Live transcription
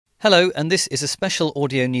Hello, and this is a special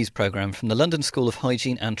audio news programme from the London School of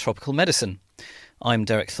Hygiene and Tropical Medicine. I'm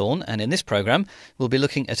Derek Thorne, and in this programme we'll be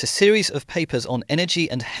looking at a series of papers on energy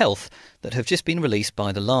and health that have just been released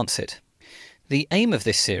by The Lancet. The aim of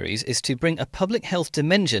this series is to bring a public health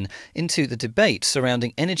dimension into the debate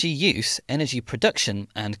surrounding energy use, energy production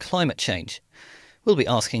and climate change. We'll be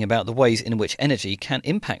asking about the ways in which energy can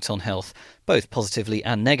impact on health, both positively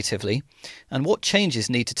and negatively, and what changes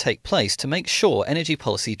need to take place to make sure energy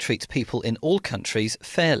policy treats people in all countries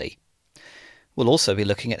fairly. We'll also be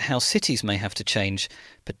looking at how cities may have to change,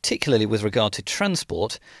 particularly with regard to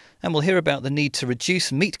transport, and we'll hear about the need to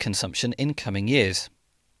reduce meat consumption in coming years.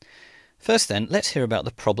 First then, let's hear about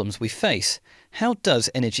the problems we face. How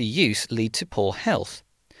does energy use lead to poor health?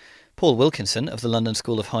 Paul Wilkinson of the London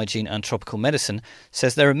School of Hygiene and Tropical Medicine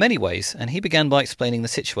says there are many ways, and he began by explaining the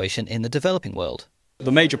situation in the developing world.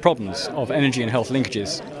 The major problems of energy and health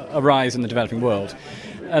linkages arise in the developing world,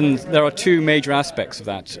 and there are two major aspects of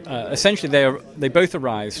that. Essentially, they both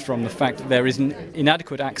arise from the fact that there is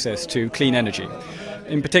inadequate access to clean energy.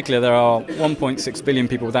 In particular, there are 1.6 billion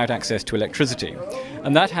people without access to electricity,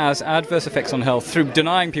 and that has adverse effects on health through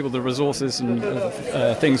denying people the resources and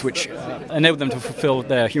things which enable them to fulfill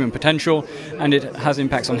their human potential, and it has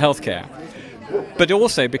impacts on healthcare. But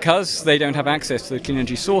also, because they don't have access to the clean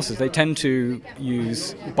energy sources, they tend to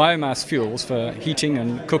use biomass fuels for heating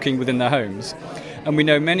and cooking within their homes. And we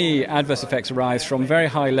know many adverse effects arise from very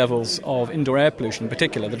high levels of indoor air pollution in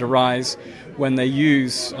particular that arise when they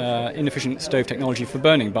use inefficient stove technology for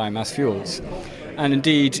burning biomass fuels. And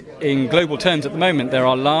indeed, in global terms at the moment, there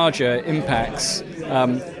are larger impacts.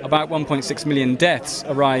 About 1.6 million deaths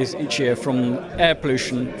arise each year from air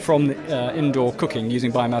pollution from indoor cooking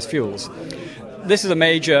using biomass fuels. This is the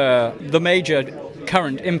major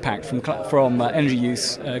current impact from energy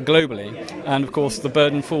use globally, and of course the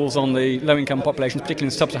burden falls on the low-income populations, particularly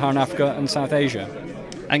in sub-Saharan Africa and South Asia.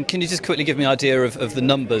 And can you just quickly give me an idea of the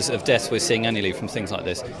numbers of deaths we're seeing annually from things like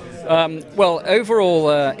this? Well, overall,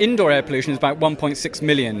 indoor air pollution is about 1.6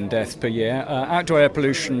 million deaths per year. Outdoor air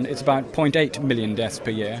pollution is about 0.8 million deaths per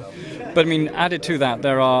year. But I mean, added to that,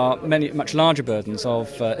 there are many much larger burdens of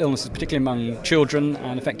illnesses, particularly among children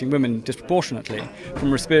and affecting women disproportionately,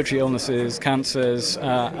 from respiratory illnesses, cancers,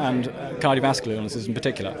 and cardiovascular illnesses in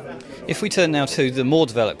particular. If we turn now to the more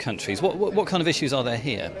developed countries, what kind of issues are there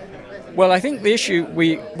here? Well, I think the issue,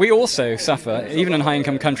 we also suffer, even in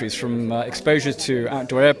high-income countries, from exposure to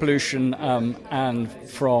outdoor air pollution and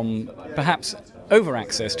from perhaps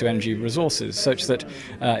over-access to energy resources, such that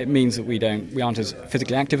it means that we aren't as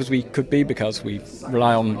physically active as we could be because we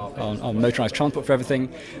rely on motorised transport for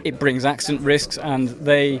everything. It brings accident risks, and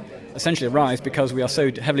they essentially arise because we are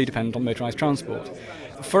so heavily dependent on motorised transport.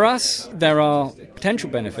 For us, there are potential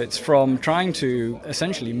benefits from trying to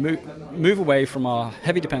essentially move away from our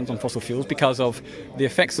heavy dependence on fossil fuels because of the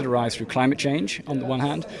effects that arise through climate change on the one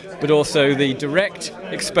hand, but also the direct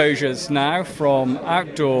exposures now from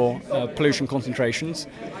outdoor pollution concentrations.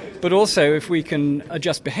 But also, if we can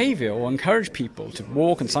adjust behaviour or encourage people to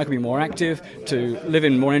walk and cycle, be more active, to live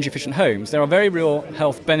in more energy-efficient homes, there are very real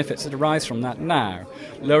health benefits that arise from that now.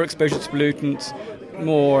 Lower exposure to pollutants,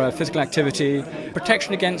 more physical activity,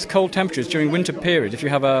 protection against cold temperatures during winter period if you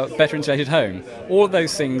have a better insulated home. All of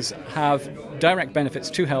those things have direct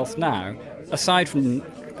benefits to health now, aside from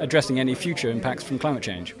addressing any future impacts from climate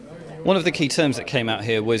change. One of the key terms that came out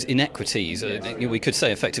here was inequities. We could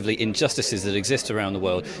say effectively injustices that exist around the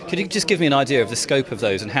world. Could you just give me an idea of the scope of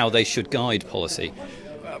those and how they should guide policy?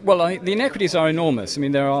 Well, the inequities are enormous. I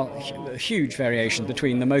mean, there are huge variations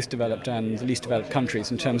between the most developed and the least developed countries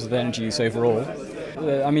in terms of energy use overall.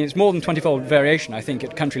 I mean, it's more than 20-fold variation, I think,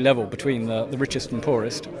 at country level between the richest and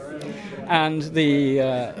poorest. And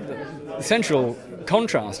the central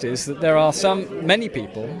contrast is that there are many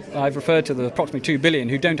people, I've referred to the approximately 2 billion,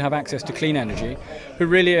 who don't have access to clean energy, who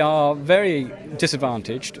really are very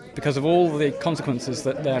disadvantaged because of all the consequences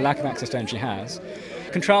that their lack of access to energy has,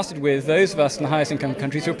 contrasted with those of us in the highest income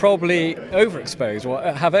countries who are probably overexposed or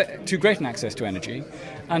have too great an access to energy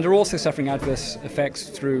and are also suffering adverse effects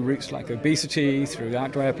through routes like obesity, through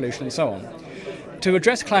outdoor air pollution and so on. To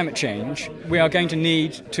address climate change, we are going to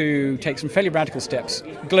need to take some fairly radical steps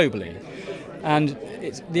globally. And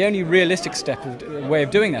it's the only realistic way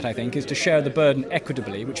of doing that, I think, is to share the burden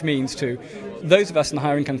equitably, which means to those of us in the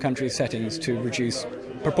higher income countries settings to reduce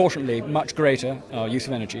proportionately much greater our use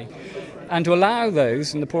of energy, and to allow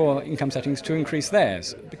those in the poorer income settings to increase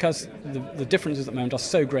theirs, because the differences at the moment are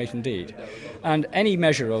so great indeed. And any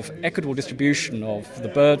measure of equitable distribution of the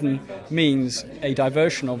burden means a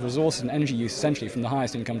diversion of resources and energy use essentially from the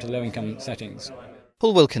highest income to low income settings.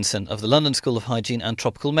 Paul Wilkinson of the London School of Hygiene and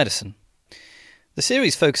Tropical Medicine. The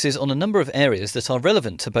series focuses on a number of areas that are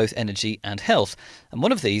relevant to both energy and health, and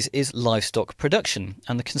one of these is livestock production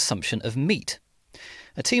and the consumption of meat.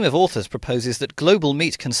 A team of authors proposes that global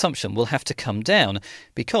meat consumption will have to come down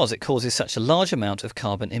because it causes such a large amount of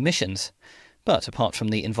carbon emissions. But apart from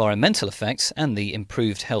the environmental effects and the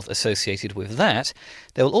improved health associated with that,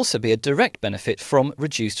 there will also be a direct benefit from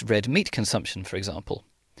reduced red meat consumption, for example.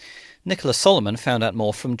 Nicola Solomon found out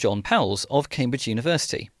more from John Powles of Cambridge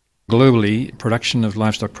University. Globally, production of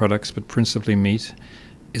livestock products, but principally meat,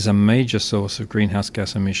 is a major source of greenhouse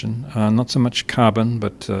gas emission. Not so much carbon,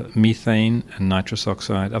 but methane and nitrous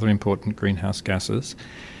oxide, other important greenhouse gases.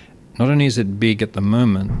 Not only is it big at the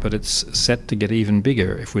moment, but it's set to get even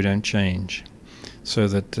bigger if we don't change. So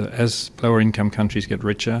that as lower income countries get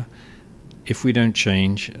richer, if we don't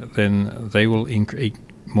change, then they will eat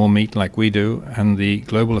more meat like we do, and the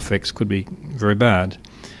global effects could be very bad.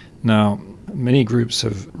 Now, many groups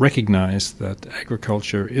have recognized that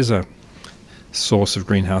agriculture is a source of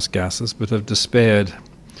greenhouse gases, but have despaired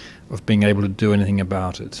of being able to do anything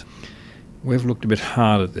about it. We've looked a bit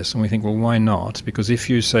hard at this, and we think, well, why not? Because if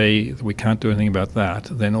you say that we can't do anything about that,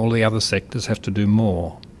 then all the other sectors have to do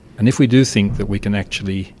more. And if we do think that we can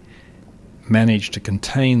actually manage to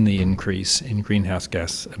contain the increase in greenhouse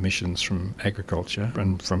gas emissions from agriculture,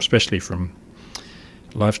 and especially from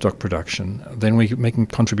livestock production, then we make a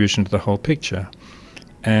contribution to the whole picture.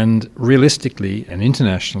 And realistically and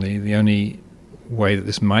internationally, the only way that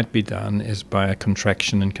this might be done is by a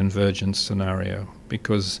contraction and convergence scenario,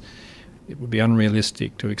 because it would be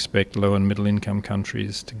unrealistic to expect low and middle income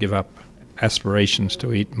countries to give up aspirations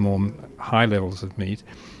to eat more high levels of meat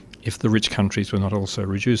if the rich countries were not also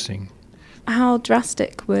reducing. How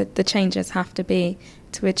drastic would the changes have to be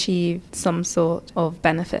to achieve some sort of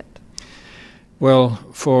benefit? Well,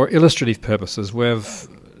 for illustrative purposes, we've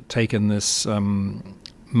taken this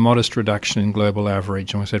modest reduction in global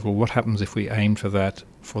average and we said, well, what happens if we aim for that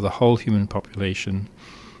for the whole human population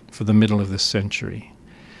for the middle of this century?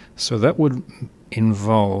 So that would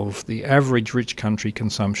involve the average rich country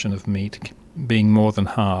consumption of meat being more than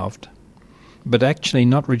halved, but actually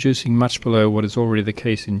not reducing much below what is already the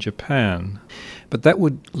case in Japan. But that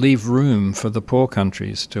would leave room for the poor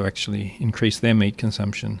countries to actually increase their meat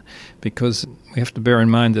consumption, because we have to bear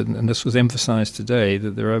in mind that, and this was emphasized today,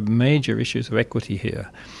 that there are major issues of equity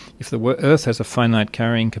here. If the Earth has a finite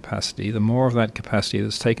carrying capacity, the more of that capacity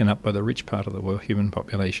that's taken up by the rich part of the human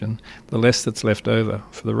population, the less that's left over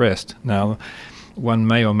for the rest. Now, one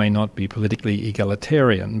may or may not be politically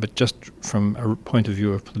egalitarian, but just from a point of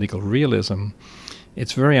view of political realism,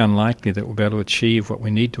 it's very unlikely that we'll be able to achieve what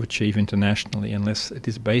we need to achieve internationally unless it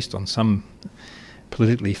is based on some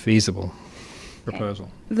politically feasible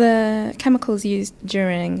proposal. The chemicals used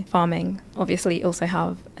during farming obviously also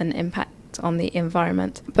have an impact on the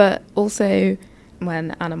environment, but also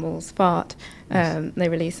when animals fart, they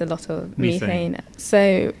release a lot of methane.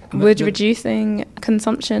 So would reducing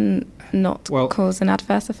consumption not cause an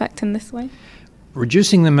adverse effect in this way?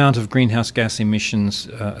 Reducing the amount of greenhouse gas emissions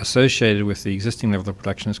associated with the existing level of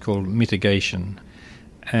production is called mitigation.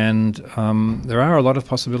 And there are a lot of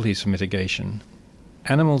possibilities for mitigation.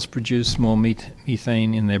 Animals produce more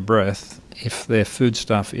methane in their breath if their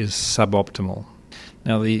foodstuff is suboptimal.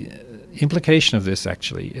 Now, the implication of this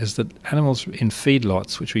actually is that animals in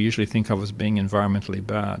feedlots, which we usually think of as being environmentally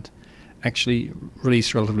bad, actually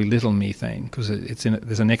release relatively little methane because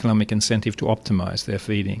there's an economic incentive to optimize their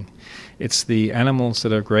feeding. It's the animals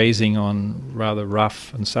that are grazing on rather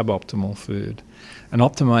rough and suboptimal food, and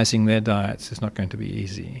optimizing their diets is not going to be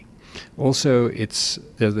easy. Also,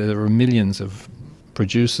 there are millions of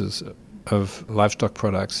producers of livestock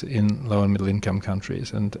products in low and middle income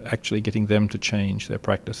countries, and actually getting them to change their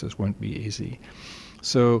practices won't be easy.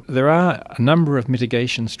 So there are a number of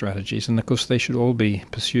mitigation strategies, and of course they should all be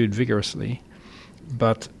pursued vigorously,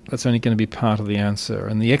 but that's only going to be part of the answer.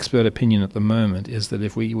 And the expert opinion at the moment is that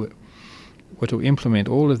if we were to implement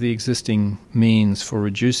all of the existing means for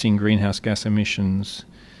reducing greenhouse gas emissions,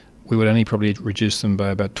 we would only probably reduce them by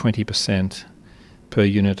about 20% per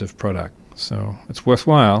unit of product. So it's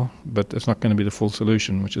worthwhile, but it's not going to be the full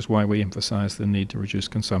solution, which is why we emphasise the need to reduce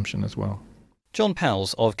consumption as well. John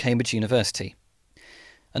Powles of Cambridge University.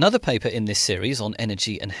 Another paper in this series on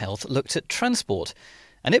energy and health looked at transport,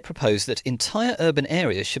 and it proposed that entire urban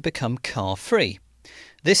areas should become car-free.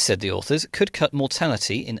 This, said the authors, could cut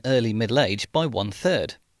mortality in early middle age by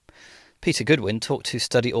 1/3. Peter Goodwin talked to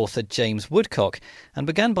study author James Woodcock and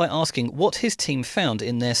began by asking what his team found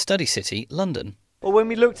in their study city, London. Well, when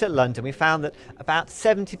we looked at London, we found that about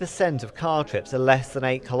 70% of car trips are less than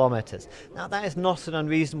 8 kilometres. Now, that is not an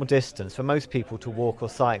unreasonable distance for most people to walk or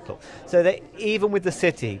cycle. So that even with the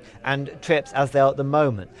city and trips as they are at the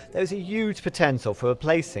moment, there is a huge potential for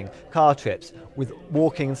replacing car trips with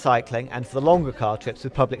walking and cycling, and for the longer car trips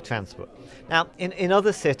with public transport. Now, in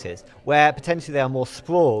other cities where potentially they are more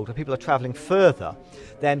sprawled, where people are travelling further,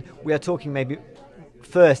 then we are talking maybe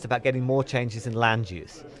first about getting more changes in land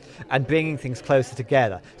use and bringing things closer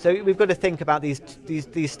together. So we've got to think about these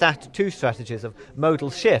two strategies of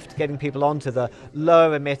modal shift, getting people onto the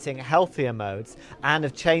lower emitting, healthier modes, and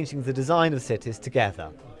of changing the design of cities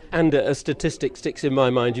together. And a statistic sticks in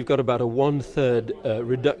my mind. You've got about a 1/3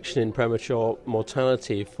 reduction in premature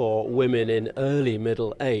mortality for women in early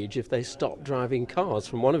middle age if they stop driving cars,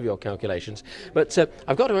 from one of your calculations. But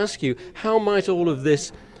I've got to ask you, how might all of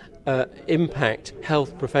this impact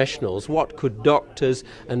health professionals? What could doctors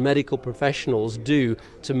and medical professionals do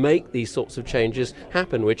to make these sorts of changes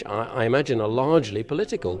happen, which I imagine are largely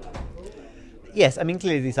political? Yes, I mean,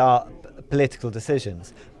 clearly these are political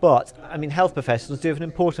decisions, but I mean, health professionals do have an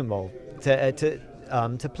important role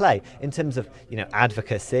to play in terms of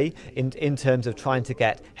advocacy, in terms of trying to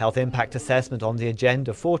get health impact assessment on the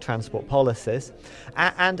agenda for transport policies,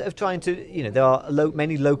 and of trying to there are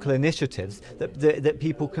many local initiatives that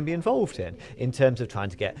people can be involved in terms of trying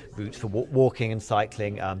to get routes for walking and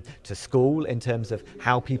cycling to school, in terms of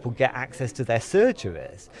how people get access to their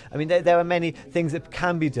surgeries. I mean, there are many things that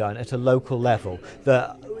can be done at a local level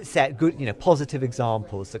that set good positive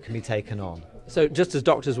examples that can be taken on. So just as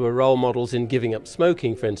doctors were role models in giving up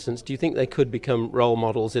smoking, for instance, do you think they could become role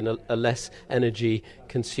models in a less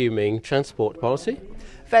energy-consuming transport policy?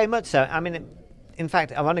 Very much so. I mean, in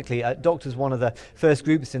fact, ironically, doctors were one of the first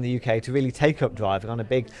groups in the UK to really take up driving on a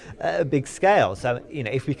big scale. So,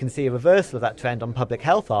 if we can see a reversal of that trend on public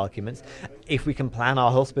health arguments, if we can plan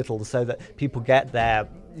our hospitals so that people get there,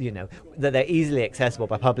 that they're easily accessible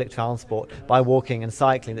by public transport, by walking and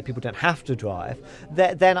cycling, that people don't have to drive,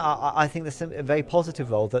 then I think there's a very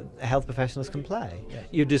positive role that health professionals can play.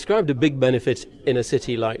 You described a big benefit in a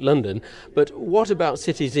city like London, but what about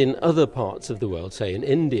cities in other parts of the world, say in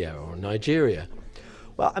India or Nigeria?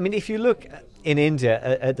 Well, I mean, if you look in India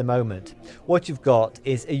at the moment, what you've got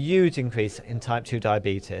is a huge increase in type 2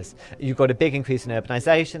 diabetes. You've got a big increase in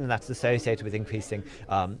urbanisation, and that's associated with increasing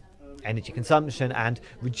energy consumption and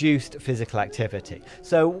reduced physical activity.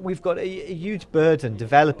 So we've got a huge burden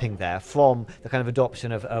developing there from the kind of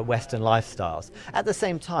adoption of Western lifestyles. At the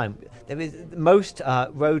same time, there is most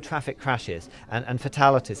road traffic crashes and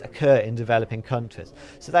fatalities occur in developing countries.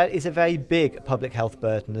 So that is a very big public health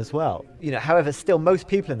burden as well. However, still most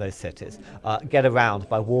people in those cities get around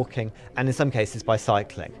by walking and in some cases by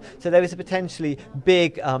cycling. So there is a potentially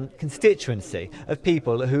big constituency of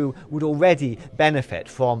people who would already benefit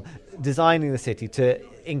from designing the city to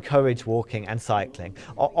encourage walking and cycling.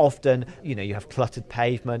 Often, you have cluttered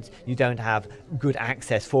pavements, you don't have good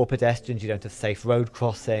access for pedestrians, you don't have safe road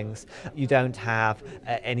crossings, you don't have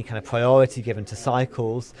any kind of priority given to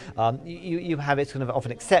cycles. You have it kind of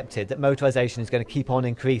often accepted that motorisation is going to keep on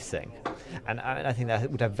increasing. And I think that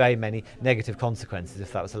would have very many negative consequences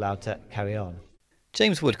if that was allowed to carry on.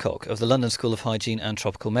 James Woodcock of the London School of Hygiene and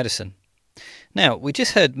Tropical Medicine. Now, we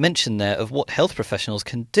just heard mention there of what health professionals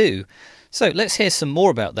can do. So let's hear some more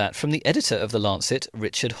about that from the editor of The Lancet,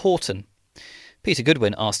 Richard Horton. Peter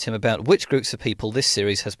Goodwin asked him about which groups of people this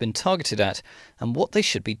series has been targeted at and what they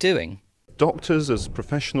should be doing. Doctors as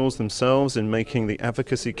professionals themselves in making the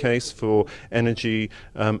advocacy case for energy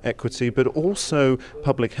equity, but also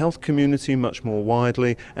public health community much more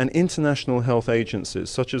widely, and international health agencies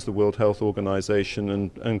such as the World Health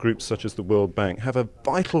Organization and groups such as the World Bank have a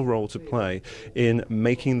vital role to play in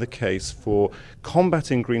making the case for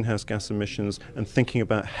combating greenhouse gas emissions and thinking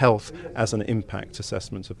about health as an impact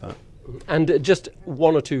assessment of that. And just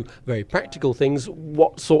one or two very practical things.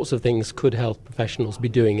 What sorts of things could health professionals be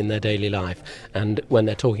doing in their daily life and when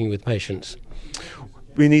they're talking with patients?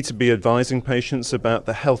 We need to be advising patients about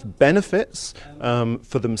the health benefits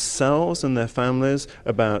for themselves and their families,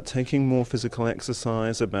 about taking more physical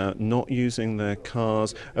exercise, about not using their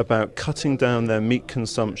cars, about cutting down their meat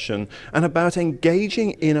consumption, and about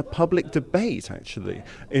engaging in a public debate, actually,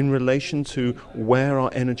 in relation to where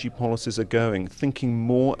our energy policies are going, thinking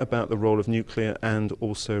more about the role of nuclear and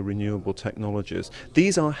also renewable technologies.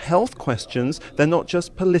 These are health questions, they're not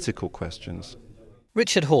just political questions.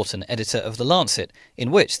 Richard Horton, editor of The Lancet,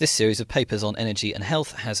 in which this series of papers on energy and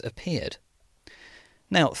health has appeared.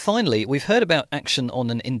 Now, finally, we've heard about action on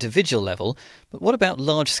an individual level, but what about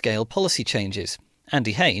large-scale policy changes?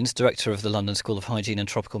 Andy Haynes, Director of the London School of Hygiene and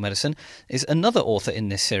Tropical Medicine, is another author in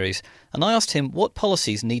this series, and I asked him what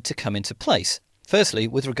policies need to come into place, firstly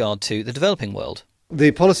with regard to the developing world.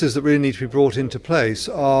 The policies that really need to be brought into place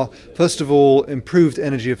are, first of all, improved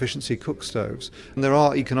energy efficiency cook stoves. And there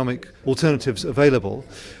are economic alternatives available.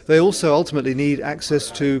 They also ultimately need access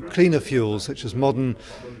to cleaner fuels, such as modern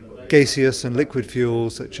gaseous and liquid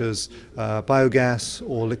fuels, such as biogas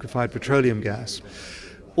or liquefied petroleum gas.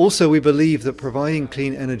 Also, we believe that providing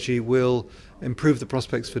clean energy will improve the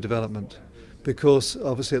prospects for development, because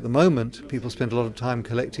obviously at the moment people spend a lot of time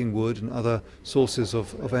collecting wood and other sources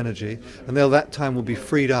of energy, and that time will be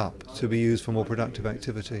freed up to be used for more productive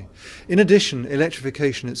activity. In addition,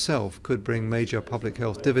 electrification itself could bring major public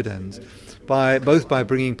health dividends, both by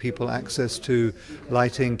bringing people access to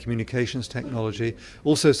lighting, communications technology,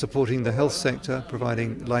 also supporting the health sector,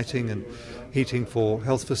 providing lighting and heating for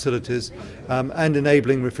health facilities, and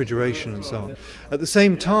enabling refrigeration and so on. At the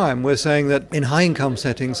same time, we're saying that in high-income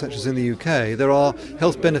settings, such as in the UK, there are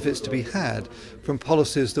health benefits to be had from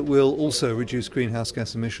policies that will also reduce greenhouse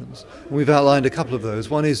gas emissions. And we've outlined a couple of those.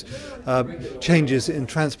 One is changes in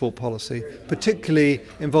transport policy, particularly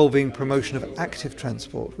involving promotion of active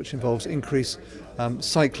transport, which involves increased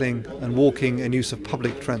cycling and walking and use of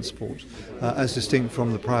public transport, as distinct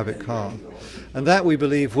from the private car. And that, we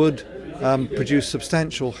believe, would produce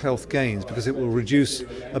substantial health gains, because it will reduce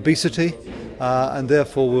obesity and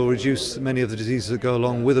therefore will reduce many of the diseases that go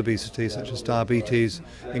along with obesity, such as diabetes,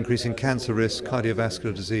 increasing cancer risk,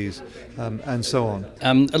 cardiovascular disease, and so on.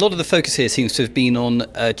 A lot of the focus here seems to have been on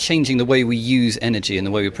changing the way we use energy and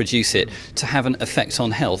the way we produce it to have an effect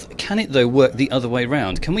on health. Can it, though, work the other way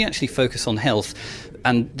around? Can we actually focus on health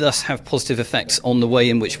and thus have positive effects on the way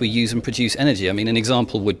in which we use and produce energy? I mean, an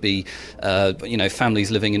example would be,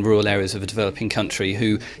 families living in rural areas of a developing country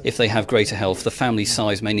who, if they have greater health, the family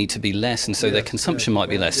size may need to be less, and so their consumption might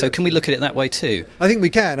be less. So can we look at it that way too? I think we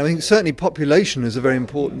can. I mean, certainly population is a very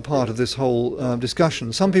important part of this whole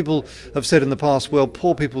discussion. Some people have said in the past, well,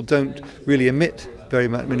 poor people don't really emit very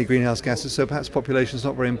many greenhouse gases, so perhaps population is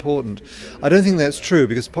not very important. I don't think that's true,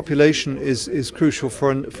 because population is crucial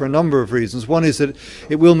for a number of reasons. One is that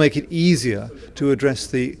it will make it easier to address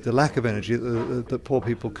the lack of energy that poor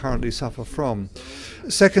people currently suffer from.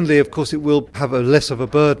 Secondly, of course, it will have less of a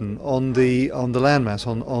burden on the landmass,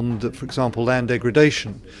 for example, land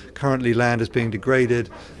degradation. Currently, land is being degraded,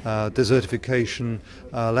 desertification,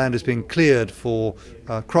 land is being cleared for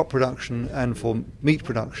crop production and for meat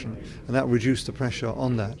production, and that will reduce the pressure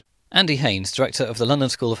on that. Andy Haynes, Director of the London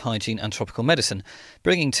School of Hygiene and Tropical Medicine,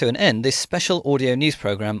 bringing to an end this special audio news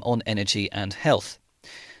programme on energy and health.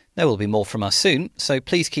 There will be more from us soon, so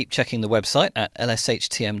please keep checking the website at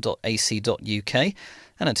lshtm.ac.uk,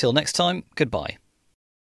 and until next time, goodbye.